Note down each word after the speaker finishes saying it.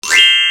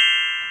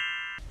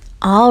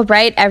All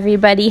right,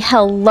 everybody.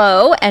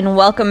 Hello, and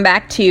welcome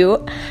back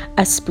to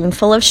A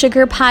Spoonful of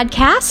Sugar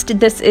podcast.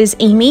 This is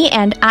Amy,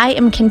 and I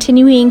am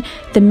continuing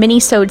the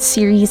Minisode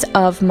series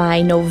of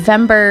my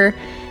November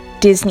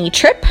Disney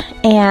trip.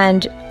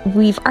 And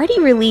we've already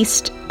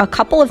released a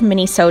couple of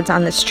minisodes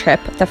on this trip.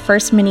 The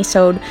first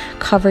minisode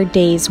covered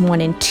days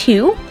 1 and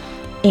 2,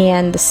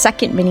 and the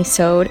second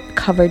minisode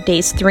covered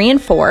days 3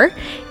 and 4.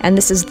 And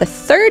this is the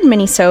third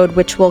minisode,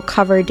 which will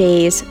cover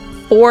days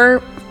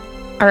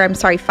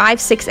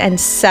 5, 6, and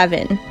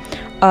 7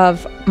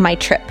 of my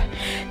trip.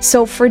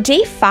 So for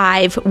day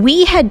 5,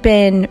 we had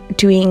been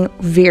doing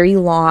very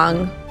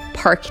long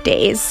park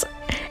days,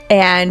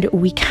 and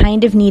we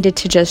kind of needed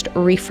to just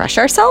refresh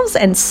ourselves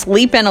and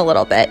sleep in a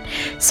little bit.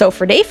 So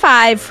for day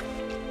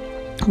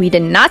 5, we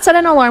did not set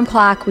an alarm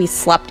clock. We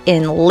slept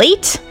in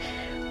late.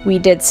 We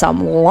did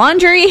some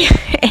laundry,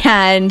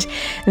 and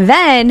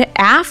then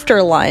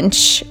after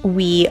lunch,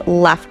 we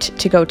left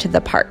to go to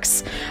the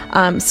parks.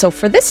 So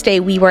for this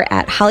day, we were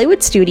at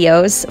Hollywood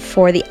Studios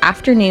for the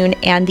afternoon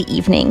and the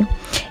evening,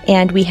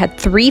 and we had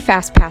 3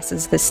 fast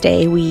passes this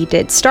day. We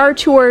did Star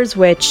Tours,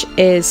 which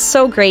is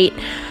so great,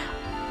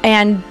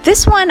 and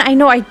this one I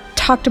know I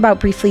talked about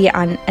briefly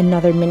on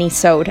another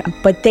minisode,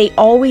 but they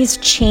always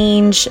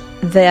change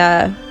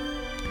the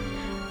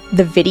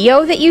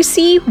video that you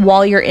see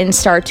while you're in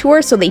Star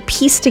Tour. So they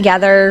piece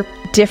together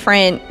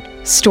different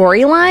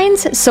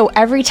storylines. So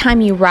every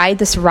time you ride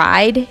this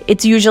ride,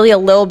 it's usually a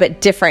little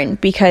bit different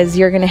because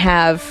you're going to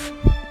have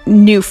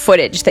new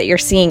footage that you're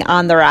seeing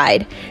on the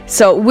ride.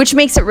 So, which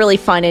makes it really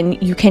fun,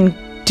 and you can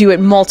do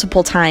it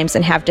multiple times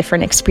and have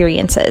different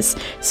experiences.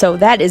 So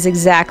that is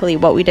exactly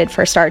what we did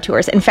for Star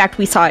Tours. In fact,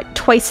 we saw it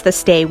twice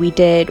this day. We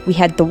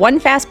had the 1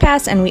 fast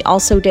pass, and we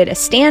also did a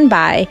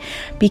standby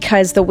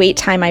because the wait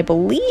time, I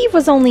believe,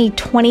 was only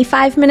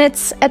 25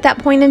 minutes at that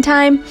point in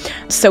time.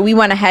 So we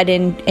went ahead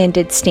and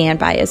did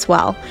standby as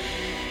well.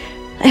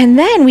 And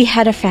then we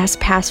had a fast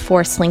pass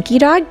for Slinky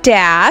Dog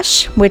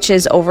Dash, which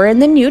is over in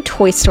the new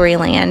Toy Story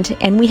Land.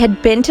 And we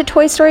had been to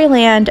Toy Story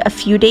Land a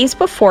few days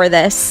before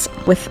this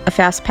with a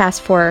fast pass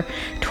for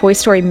Toy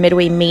Story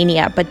Midway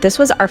Mania. But this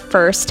was our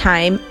first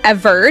time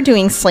ever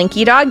doing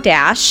Slinky Dog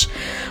Dash.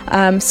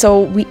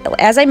 So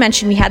as I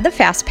mentioned, we had the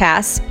fast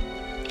pass.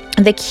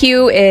 The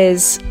queue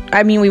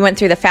we went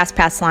through the fast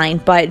pass line,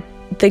 but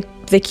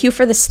the queue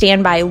for the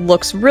standby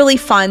looks really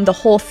fun. The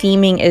whole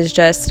theming is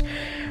just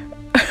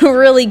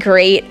really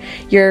great.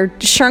 You're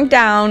shrunk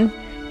down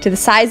to the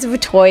size of a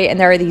toy, and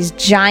there are these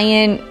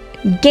giant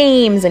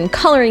games and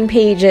coloring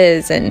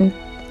pages and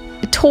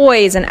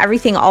toys and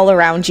everything all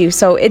around you.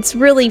 So it's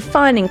really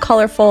fun and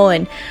colorful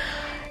and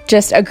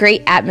just a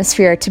great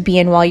atmosphere to be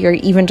in while you're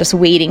even just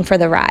waiting for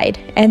the ride.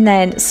 And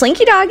then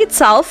Slinky Dog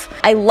itself,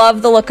 I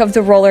love the look of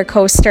the roller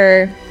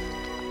coaster.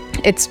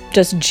 It's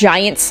just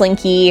giant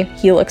Slinky.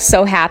 He looks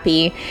so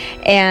happy,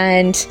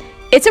 and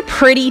it's a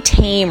pretty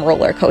tame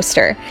roller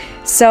coaster.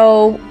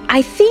 So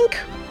I think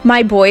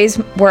my boys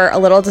were a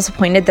little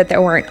disappointed that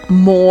there weren't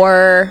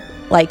more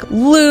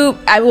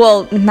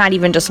not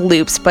even just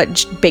loops,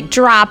 but big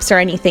drops or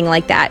anything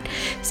like that,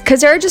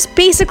 because they're just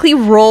basically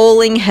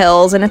rolling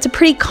hills, and it's a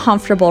pretty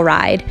comfortable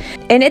ride.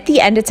 And at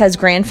the end it says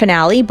grand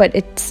finale, but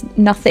it's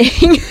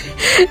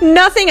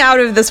nothing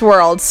out of this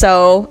world,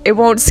 so it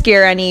won't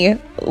scare any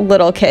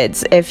little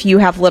kids if you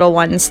have little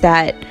ones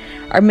that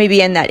are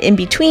maybe in that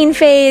in-between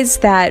phase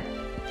that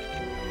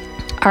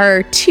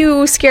are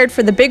too scared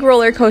for the big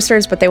roller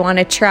coasters, but they want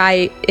to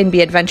try and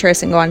be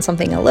adventurous and go on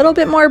something a little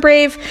bit more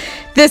brave.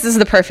 This is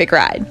the perfect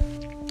ride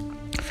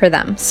for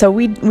them. So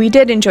we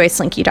did enjoy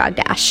Slinky Dog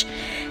Dash.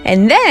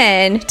 And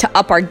then to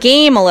up our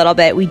game a little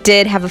bit, we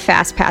did have a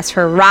fast pass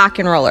for Rock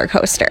and Roller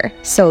Coaster.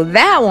 So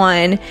that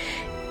one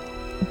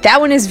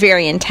is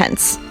very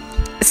intense.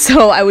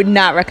 So I would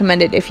not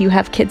recommend it if you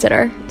have kids that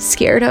are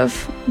scared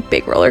of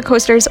big roller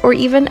coasters, or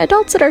even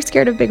adults that are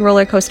scared of big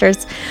roller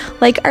coasters,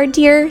 like our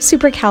dear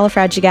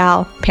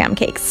supercalifragilistic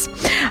pancakes.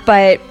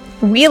 But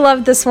we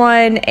loved this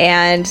one,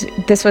 and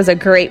this was a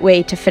great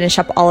way to finish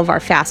up all of our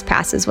fast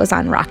passes, was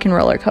on Rock and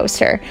Roller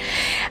Coaster.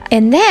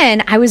 And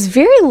then I was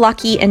very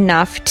lucky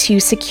enough to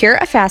secure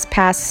a fast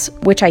pass,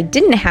 which I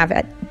didn't have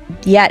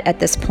yet at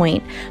this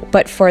point,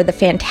 but for the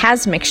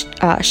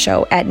Fantasmic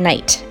show at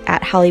night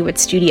at Hollywood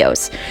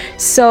Studios.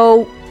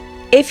 So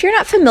if you're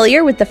not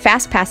familiar with the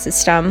fast pass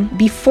system,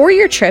 before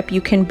your trip you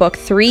can book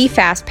 3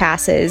 fast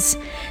passes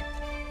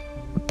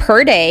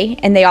per day,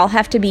 and they all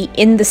have to be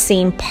in the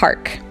same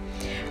park.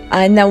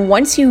 And then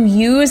once you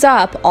use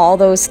up all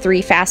those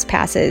 3 fast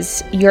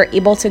passes, you're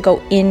able to go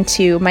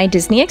into My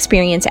Disney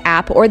Experience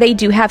app, or they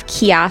do have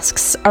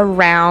kiosks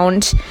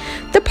around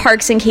the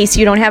parks in case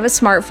you don't have a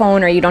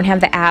smartphone or you don't have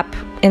the app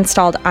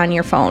installed on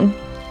your phone.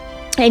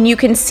 And you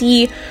can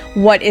see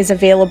what is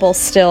available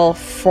still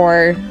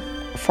for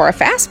a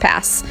fast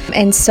pass.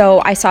 And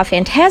so I saw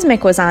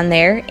Fantasmic was on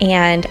there,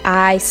 and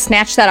I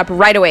snatched that up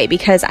right away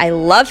because I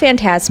love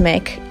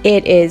Fantasmic.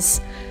 It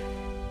is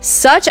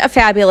such a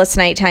fabulous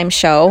nighttime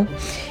show,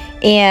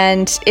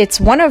 and it's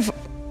one of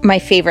my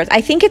favorites.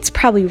 I think it's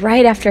probably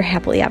right after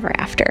Happily Ever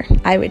After,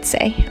 I would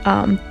say.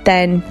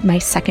 Then my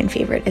second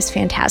favorite is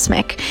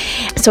Fantasmic.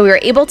 So we were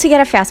able to get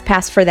a fast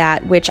pass for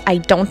that, which I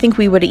don't think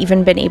we would have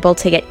even been able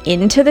to get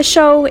into the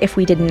show if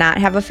we did not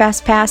have a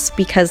fast pass,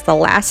 because the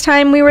last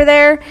time we were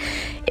there,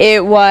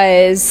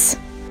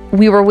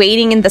 we were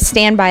waiting in the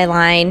standby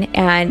line,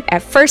 and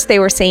at first they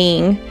were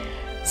saying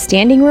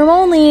standing room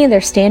only. They're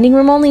standing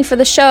room only for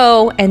the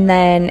show, and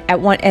then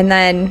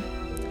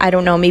I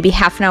don't know, maybe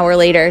half an hour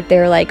later,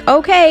 they're like,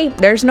 okay,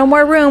 there's no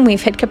more room.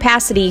 We've hit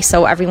capacity.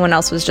 So everyone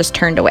else was just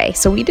turned away.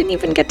 So we didn't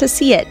even get to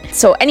see it.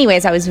 So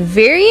anyways, I was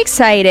very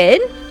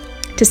excited,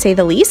 to say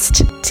the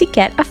least, to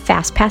get a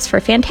fast pass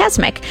for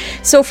Fantasmic.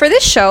 So for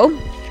this show,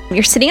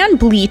 you're sitting on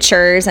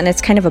bleachers, and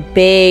it's kind of a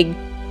big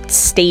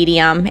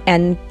stadium,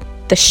 and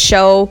the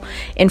show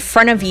in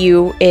front of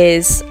you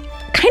is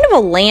kind of a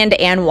land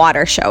and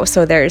water show.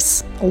 So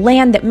there's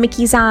land that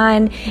Mickey's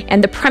on,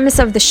 and the premise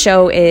of the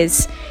show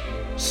is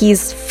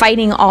he's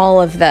fighting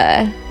all of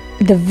the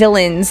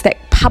villains that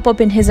pop up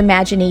in his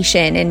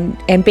imagination,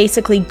 and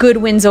basically good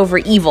wins over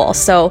evil.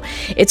 So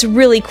it's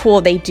really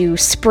cool. They do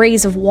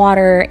sprays of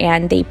water,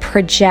 and they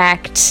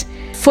project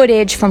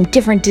footage from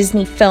different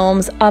Disney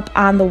films up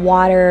on the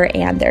water,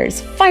 and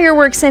there's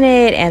fireworks in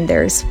it, and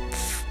there's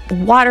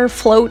water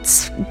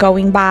floats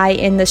going by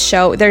in the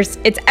show.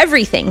 It's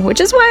everything, which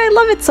is why I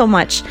love it so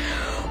much.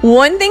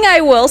 One thing I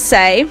will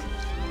say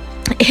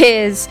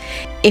is,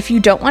 if you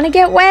don't want to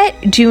get wet,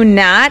 do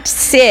not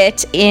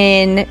sit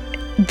in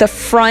the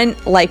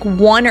front, like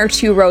 1 or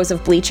 2 rows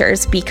of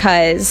bleachers,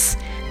 because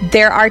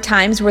there are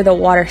times where the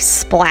water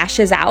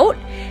splashes out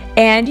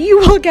and you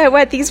will get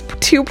wet. These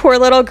 2 poor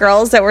little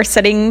girls that were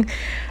sitting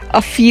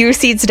a few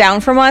seats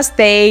down from us,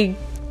 they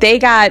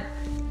got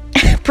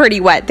pretty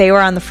wet. They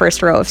were on the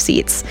first row of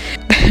seats.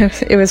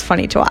 It was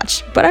funny to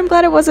watch, but I'm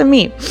glad it wasn't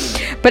me.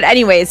 But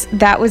anyways,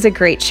 that was a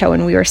great show,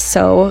 and we were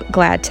so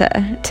glad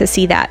to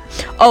see that.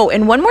 Oh,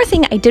 and one more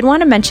thing I did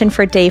want to mention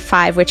for day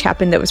 5, which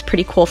happened that was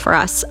pretty cool for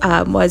us,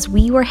 was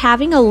we were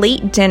having a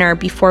late dinner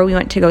before we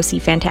went to go see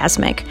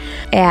Fantasmic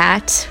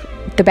at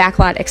the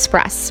Backlot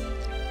Express.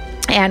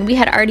 And we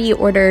had already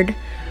ordered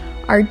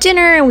our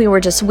dinner, and we were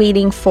just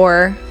waiting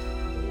for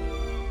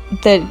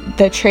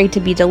the tray to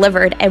be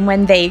delivered. And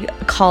when they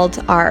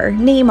called our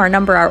name, our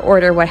number, our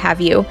order, what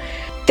have you,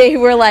 they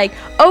were like,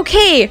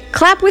 okay,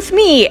 clap with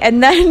me.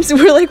 And then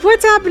we're like,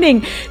 what's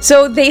happening?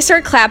 So they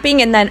start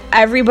clapping, and then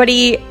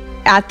everybody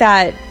at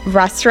that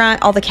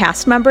restaurant, all the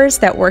cast members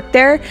that worked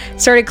there,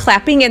 started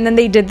clapping, and then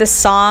they did the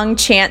song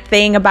chant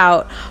thing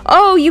about,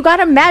 oh, you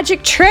got a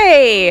magic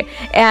tray.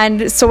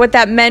 And so what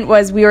that meant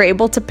was we were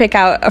able to pick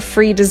out a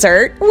free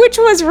dessert, which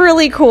was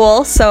really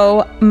cool.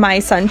 So my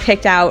son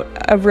picked out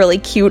a really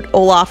cute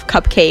Olaf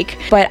cupcake.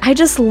 But I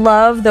just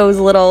love those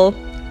little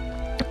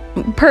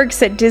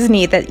perks at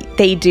Disney that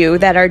they do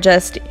that are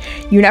just,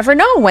 you never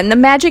know when the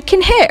magic can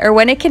hit or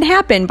when it can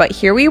happen. But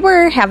here we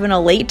were having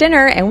a late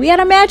dinner, and we had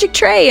a magic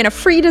tray and a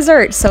free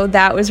dessert. So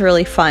that was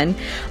really fun,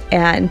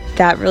 and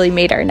that really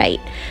made our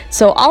night.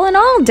 So all in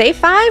all, day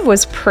 5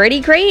 was pretty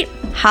great.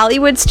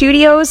 Hollywood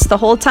Studios the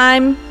whole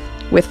time,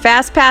 with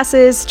fast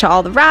passes to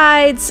all the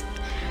rides,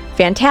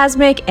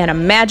 Fantasmic, and a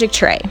magic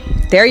tray.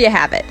 There you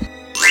have it.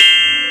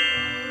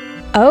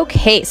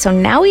 Okay, so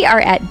now we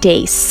are at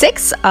day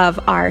 6 of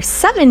our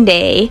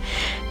 7-day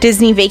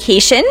Disney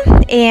vacation,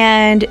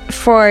 and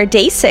for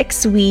day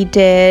 6 we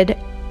did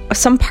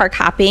some park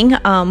hopping.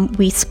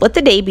 We split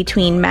the day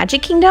between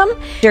Magic Kingdom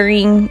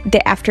during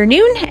the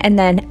afternoon and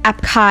then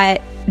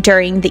Epcot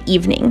during the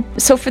evening.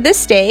 So for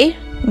this day,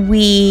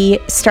 we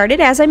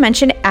started, as I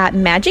mentioned, at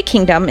Magic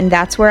Kingdom, and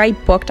that's where I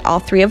booked all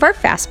 3 of our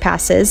fast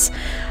passes.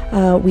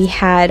 We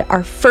had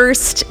our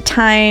first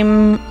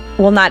time,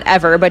 well, not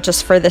ever, but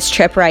just for this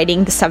trip,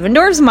 riding the Seven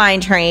Dwarfs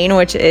Mine Train,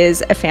 which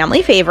is a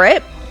family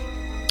favorite.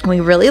 We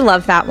really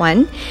love that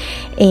one.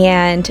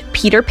 And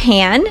Peter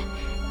Pan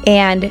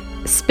and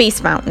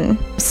Space Mountain.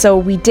 So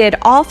we did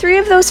all 3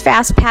 of those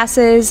fast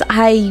passes.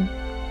 I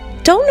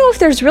don't know if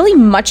there's really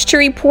much to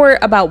report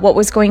about what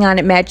was going on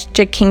at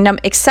Magic Kingdom,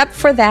 except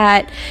for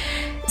that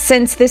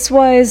since this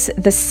was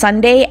the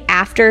Sunday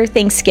after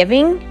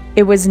Thanksgiving,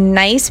 it was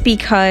nice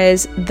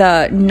because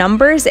the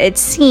numbers, it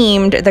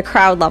seemed, the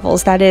crowd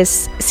levels, that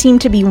is,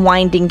 seemed to be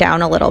winding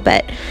down a little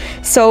bit.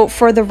 So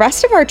for the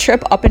rest of our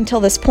trip up until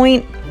this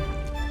point,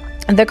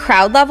 the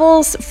crowd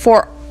levels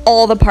for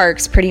all the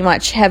parks pretty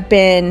much have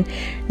been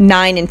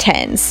 9 and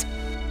 10s.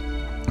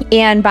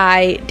 And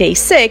by day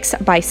 6,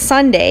 by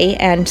Sunday,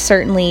 and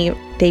certainly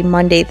day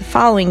Monday, the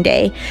following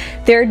day,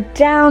 they're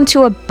down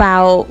to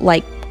about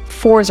like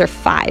 4s or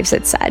 5s,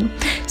 it said.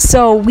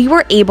 So we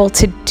were able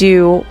to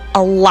do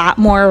a lot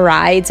more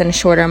rides in a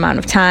shorter amount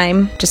of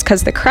time just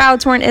because the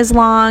crowds weren't as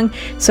long.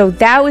 So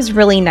that was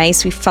really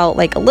nice. We felt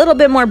like a little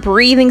bit more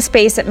breathing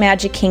space at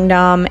Magic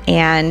Kingdom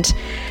and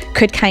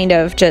could kind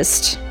of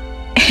just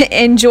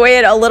enjoy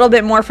it a little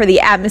bit more for the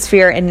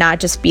atmosphere and not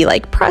just be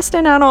like pressed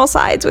in on all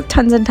sides with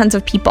tons and tons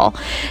of people.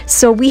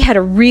 So we had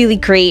a really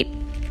great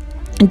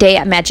day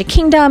at Magic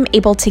Kingdom,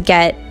 able to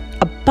get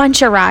a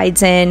bunch of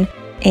rides in,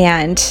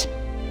 and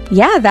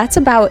yeah, that's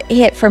about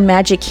it for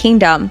Magic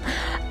Kingdom.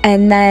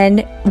 And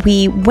then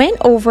we went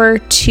over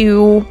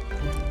to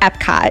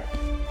Epcot.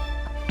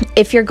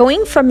 If you're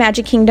going from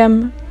Magic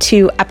Kingdom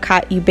to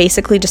Epcot, you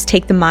basically just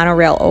take the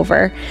monorail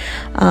over.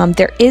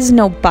 There is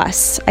no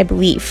bus, I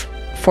believe,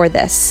 for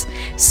this.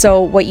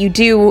 So what you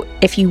do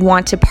if you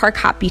want to park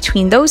hop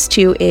between those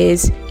two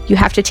is you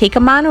have to take a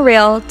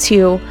monorail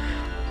to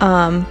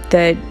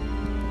the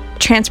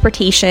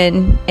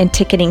Transportation and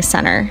Ticketing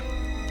Center.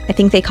 I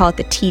think they call it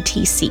the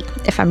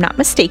TTC, if I'm not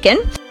mistaken.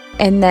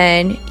 And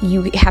then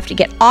you have to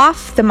get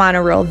off the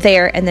monorail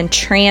there and then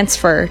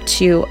transfer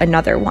to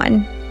another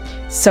one.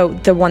 So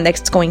the one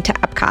that's going to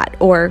Epcot,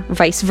 or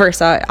vice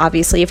versa.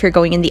 Obviously, if you're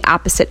going in the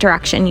opposite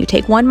direction, you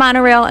take one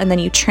monorail and then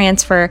you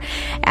transfer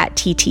at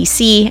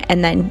TTC,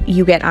 and then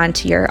you get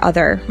onto your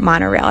other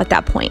monorail at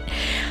that point.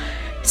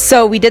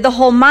 So we did the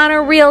whole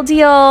monorail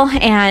deal,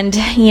 and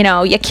you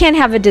know, you can't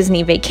have a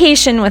Disney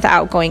vacation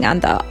without going on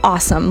the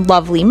awesome,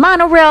 lovely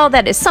monorail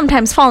that is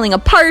sometimes falling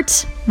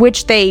apart,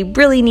 which they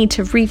really need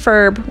to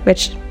refurb,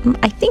 which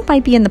I think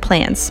might be in the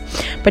plans,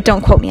 but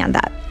don't quote me on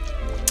that.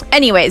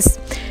 Anyways,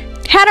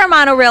 had our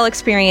monorail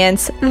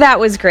experience. That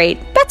was great.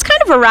 That's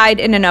kind of a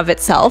ride in and of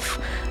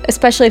itself,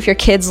 especially if your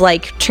kids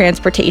like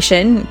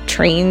transportation.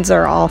 Trains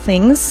are all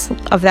things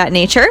of that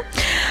nature.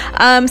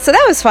 So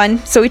that was fun.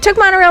 So we took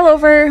monorail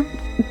over,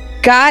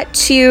 got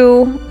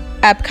to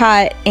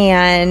Epcot,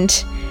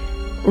 and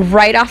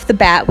right off the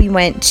bat, we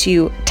went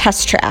to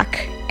Test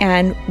Track,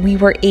 and we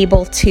were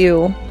able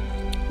to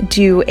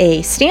do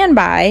a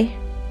standby.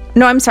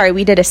 No, I'm sorry,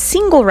 we did a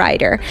single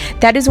rider.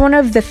 That is one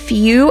of the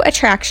few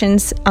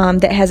attractions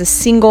that has a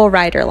single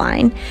rider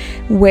line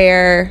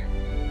where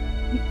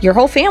your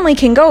whole family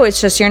can go.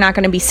 It's just you're not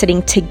going to be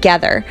sitting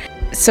together.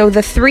 So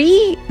there's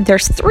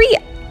three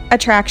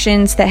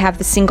attractions that have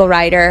the single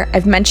rider.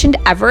 I've mentioned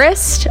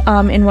Everest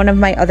in one of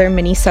my other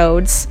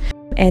minisodes.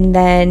 And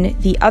then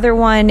the other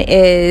one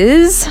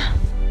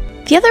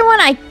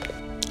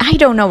I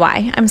don't know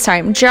why. I'm sorry,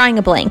 I'm drawing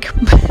a blank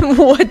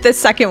what the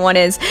second one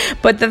is,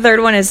 but the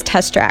third one is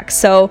Test Track.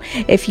 So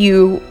if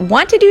you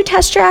want to do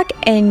Test Track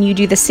and you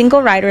do the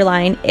single rider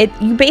line,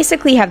 you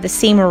basically have the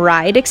same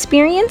ride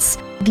experience.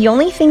 The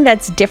only thing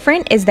that's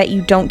different is that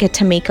you don't get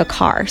to make a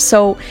car.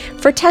 So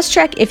for Test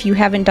Track, if you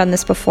haven't done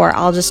this before,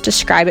 I'll just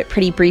describe it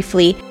pretty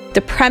briefly.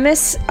 The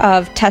premise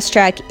of Test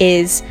Track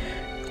is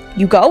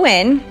you go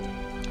in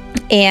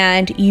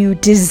and you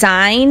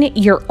design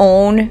your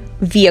own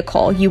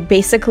vehicle. You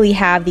basically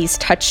have these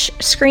touch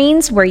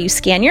screens where you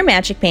scan your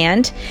Magic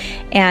Band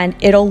and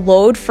it'll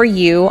load for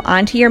you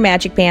onto your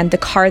Magic Band the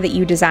car that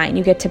you design.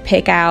 You get to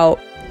pick out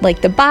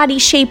like the body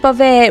shape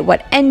of it,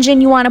 what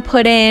engine you want to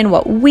put in,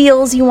 what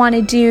wheels you want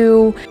to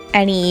do,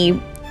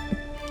 any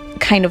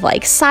kind of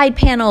like side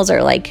panels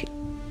or like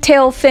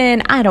tail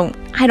fin. I don't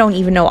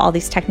even know all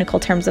these technical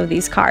terms of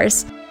these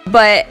cars,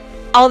 but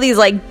all these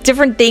like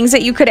different things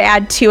that you could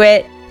add to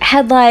it.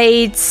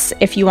 Headlights,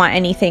 if you want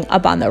anything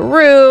up on the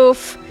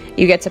roof,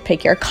 you get to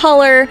pick your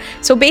color.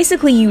 So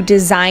basically you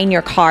design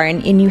your car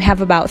and you have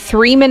about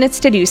 3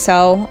 minutes to do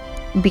so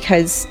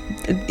because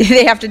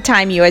they have to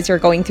time you as you're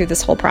going through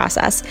this whole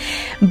process.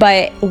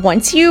 But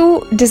once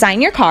you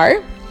design your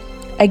car,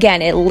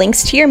 again, it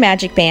links to your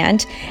Magic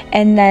Band,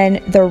 and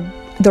then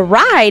the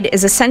ride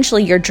is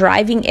essentially you're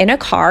driving in a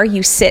car,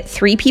 you sit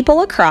 3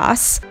 people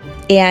across,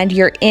 and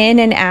you're in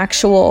an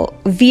actual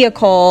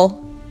vehicle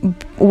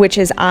which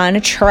is on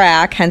a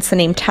track, hence the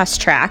name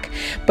Test Track,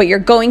 but you're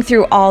going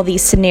through all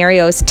these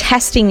scenarios,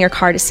 testing your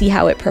car to see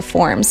how it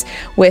performs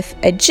with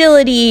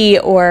agility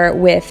or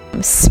with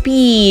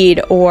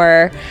speed,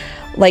 or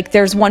like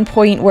there's one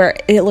point where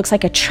it looks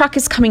like a truck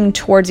is coming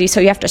towards you, so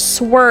you have to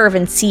swerve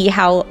and see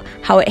how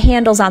it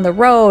handles on the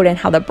road and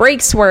how the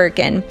brakes work.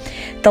 And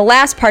the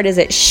last part is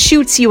it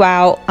shoots you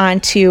out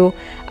onto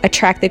a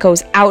track that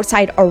goes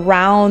outside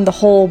around the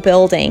whole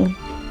building,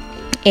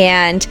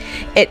 and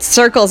it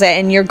circles it,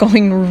 and you're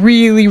going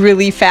really,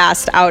 really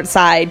fast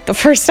outside. The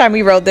first time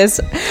we rode this,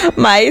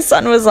 my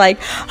son was like,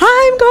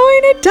 I'm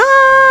going to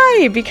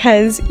die,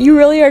 because you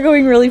really are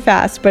going really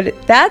fast, but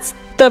that's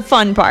the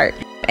fun part.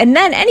 And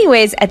then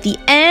anyways, at the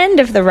end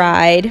of the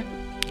ride,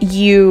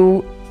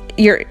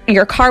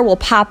 your car will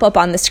pop up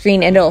on the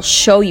screen and it'll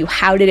show you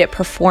how did it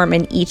perform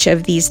in each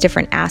of these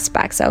different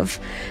aspects of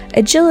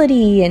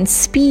agility and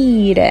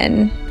speed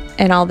and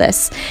all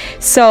this.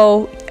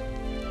 So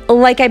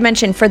like I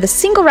mentioned, for the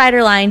single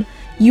rider line,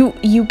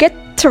 you get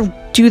to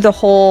do the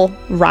whole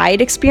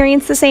ride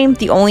experience the same.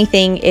 The only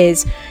thing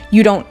is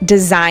you don't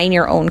design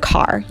your own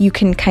car. You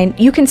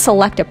can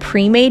select a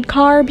pre-made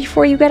car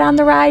before you get on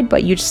the ride,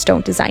 but you just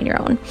don't design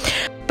your own.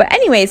 But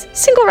anyways,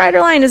 single rider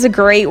line is a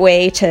great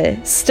way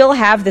to still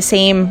have the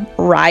same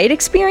ride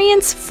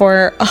experience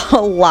for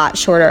a lot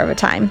shorter of a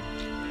time.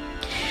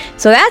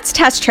 So that's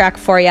Test Track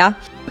for you.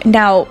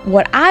 Now,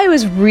 what I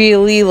was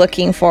really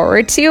looking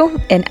forward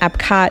to in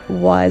Epcot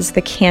was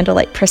the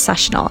Candlelight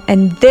Processional.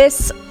 And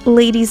this,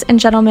 ladies and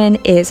gentlemen,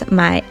 is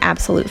my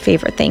absolute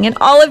favorite thing in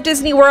all of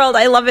Disney World.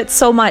 I love it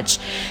so much.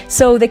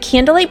 So the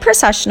Candlelight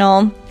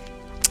Processional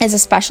is a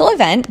special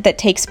event that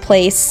takes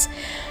place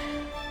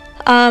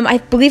I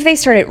believe they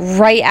started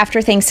right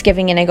after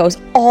Thanksgiving and it goes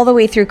all the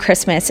way through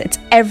Christmas. It's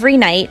every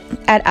night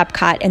at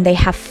Epcot, and they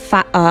have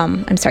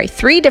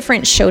 3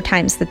 different show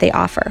times that they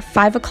offer: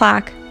 5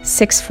 o'clock,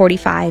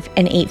 6:45,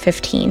 and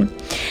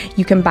 8:15.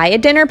 You can buy a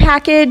dinner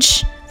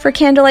package for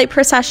Candlelight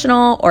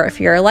Processional, or if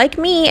you're like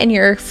me and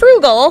you're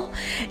frugal,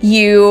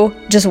 you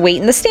just wait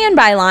in the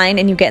standby line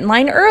and you get in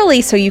line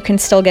early so you can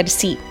still get a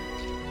seat.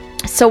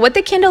 So what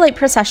the Candlelight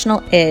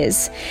Processional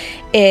is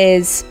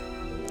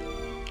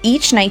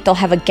each night they'll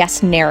have a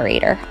guest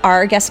narrator.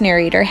 Our guest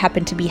narrator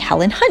happened to be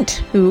Helen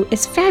Hunt, who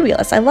is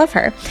fabulous. I love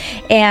her.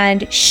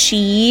 And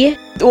she,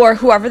 or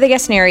whoever the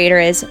guest narrator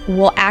is,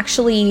 will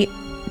actually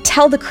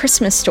tell the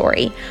Christmas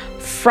story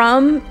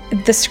from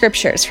the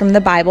scriptures, from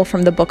the Bible,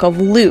 from the book of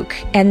Luke.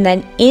 And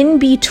then in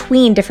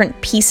between different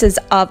pieces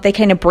of, they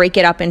kind of break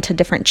it up into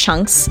different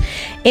chunks.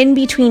 In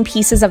between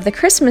pieces of the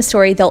Christmas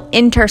story, they'll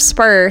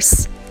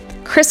intersperse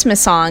Christmas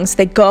songs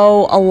that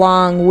go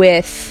along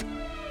with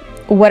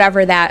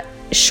whatever that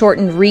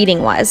shortened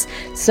reading was.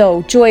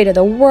 So Joy to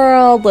the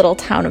World, Little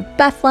Town of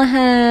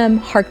Bethlehem,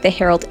 Hark the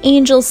Herald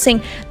Angels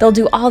Sing. They'll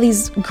do all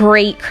these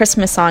great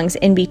Christmas songs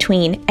in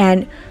between.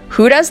 And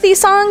who does these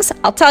songs?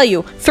 I'll tell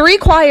you, 3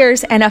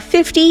 choirs and a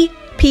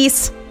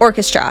 50-piece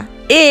orchestra.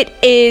 It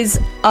is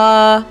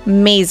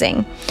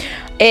amazing.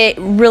 It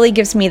really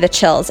gives me the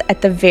chills.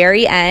 At the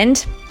very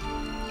end,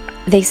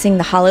 they sing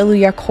the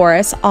Hallelujah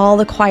chorus. All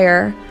the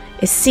choir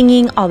is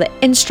singing, all the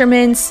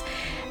instruments.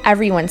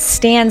 Everyone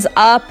stands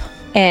up.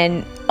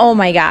 And oh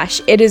my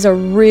gosh, it is a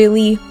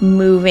really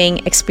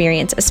moving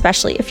experience,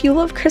 especially if you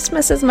love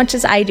Christmas as much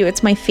as I do.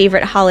 It's my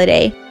favorite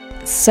holiday.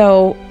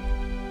 So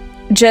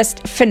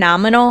just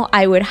phenomenal.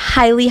 I would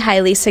highly,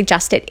 highly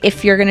suggest it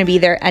if you're going to be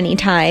there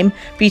anytime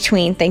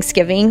between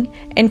Thanksgiving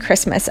and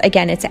Christmas.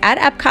 Again, it's at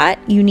Epcot.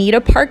 You need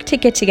a park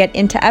ticket to get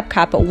into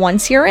Epcot, but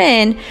once you're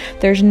in,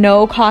 there's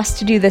no cost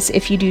to do this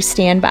if you do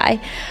standby.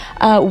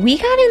 We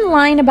got in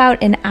line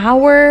about an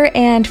hour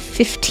and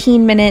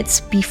 15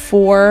 minutes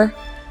before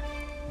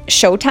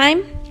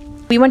showtime.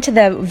 We went to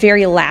the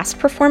very last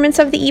performance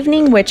of the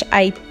evening, which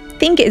I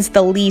think is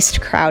the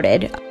least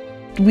crowded.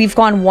 We've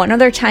gone one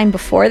other time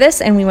before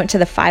this, and we went to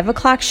the 5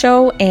 o'clock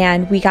show,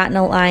 and we got in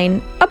a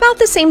line about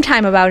the same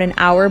time, about an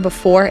hour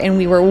before, and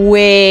we were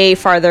way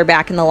farther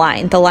back in the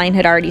line. The line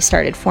had already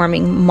started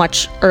forming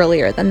much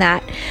earlier than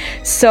that.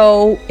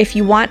 So if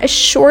you want a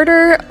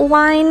shorter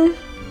line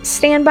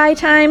standby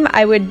time,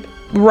 I would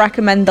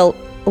recommend the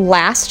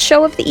last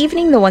show of the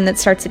evening, the one that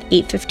starts at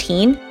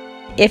 8:15.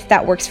 if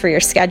that works for your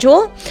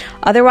schedule.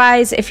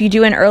 Otherwise, if you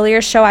do an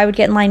earlier show, I would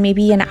get in line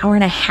maybe an hour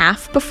and a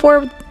half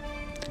before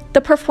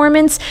the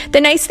performance.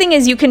 The nice thing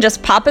is you can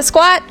just pop a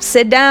squat,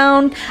 sit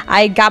down.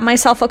 I got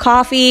myself a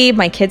coffee.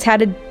 My kids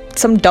had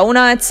some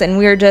donuts, and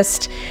we were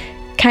just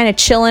kind of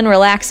chilling,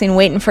 relaxing,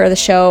 waiting for the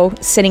show,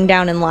 sitting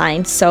down in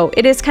line. So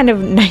it is kind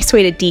of a nice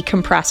way to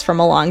decompress from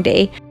a long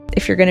day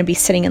if you're going to be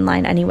sitting in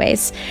line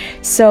anyways.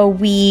 So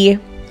we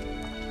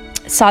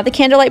saw the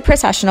Candlelight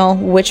Processional,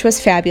 which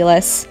was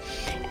fabulous.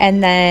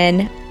 And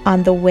then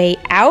on the way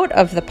out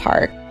of the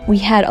park, we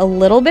had a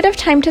little bit of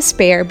time to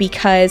spare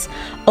because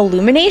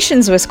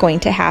Illuminations was going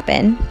to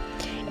happen.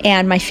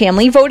 And my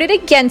family voted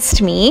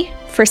against me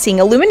for seeing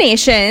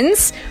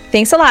Illuminations.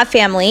 Thanks a lot,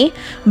 family.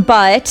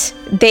 But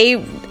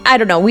I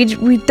don't know,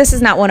 this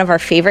is not one of our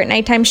favorite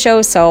nighttime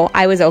shows, so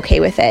I was okay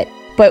with it.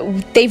 But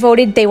they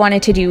voted they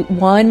wanted to do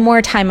one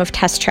more time of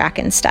Test Track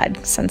instead,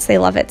 since they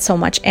love it so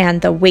much.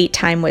 And the wait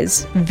time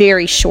was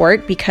very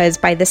short because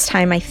by this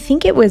time, I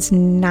think it was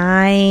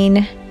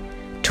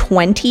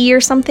 9:20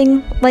 or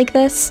something like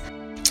this.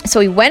 So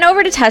we went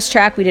over to Test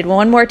Track. We did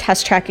one more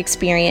Test Track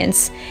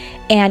experience.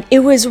 And it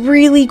was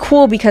really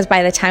cool because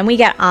by the time we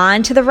got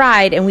on to the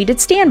ride, and we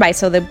did standby,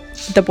 so the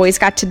boys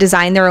got to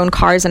design their own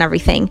cars and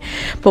everything.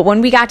 But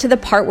when we got to the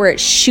part where it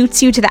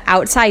shoots you to the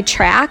outside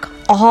track,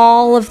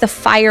 all of the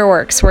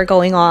fireworks were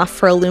going off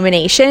for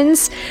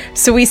Illuminations.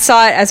 So we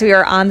saw it as we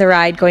were on the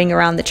ride going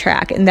around the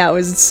track, and that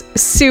was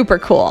super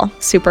cool,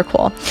 super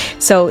cool.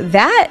 So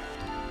that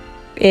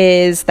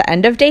is the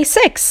end of day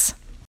 6.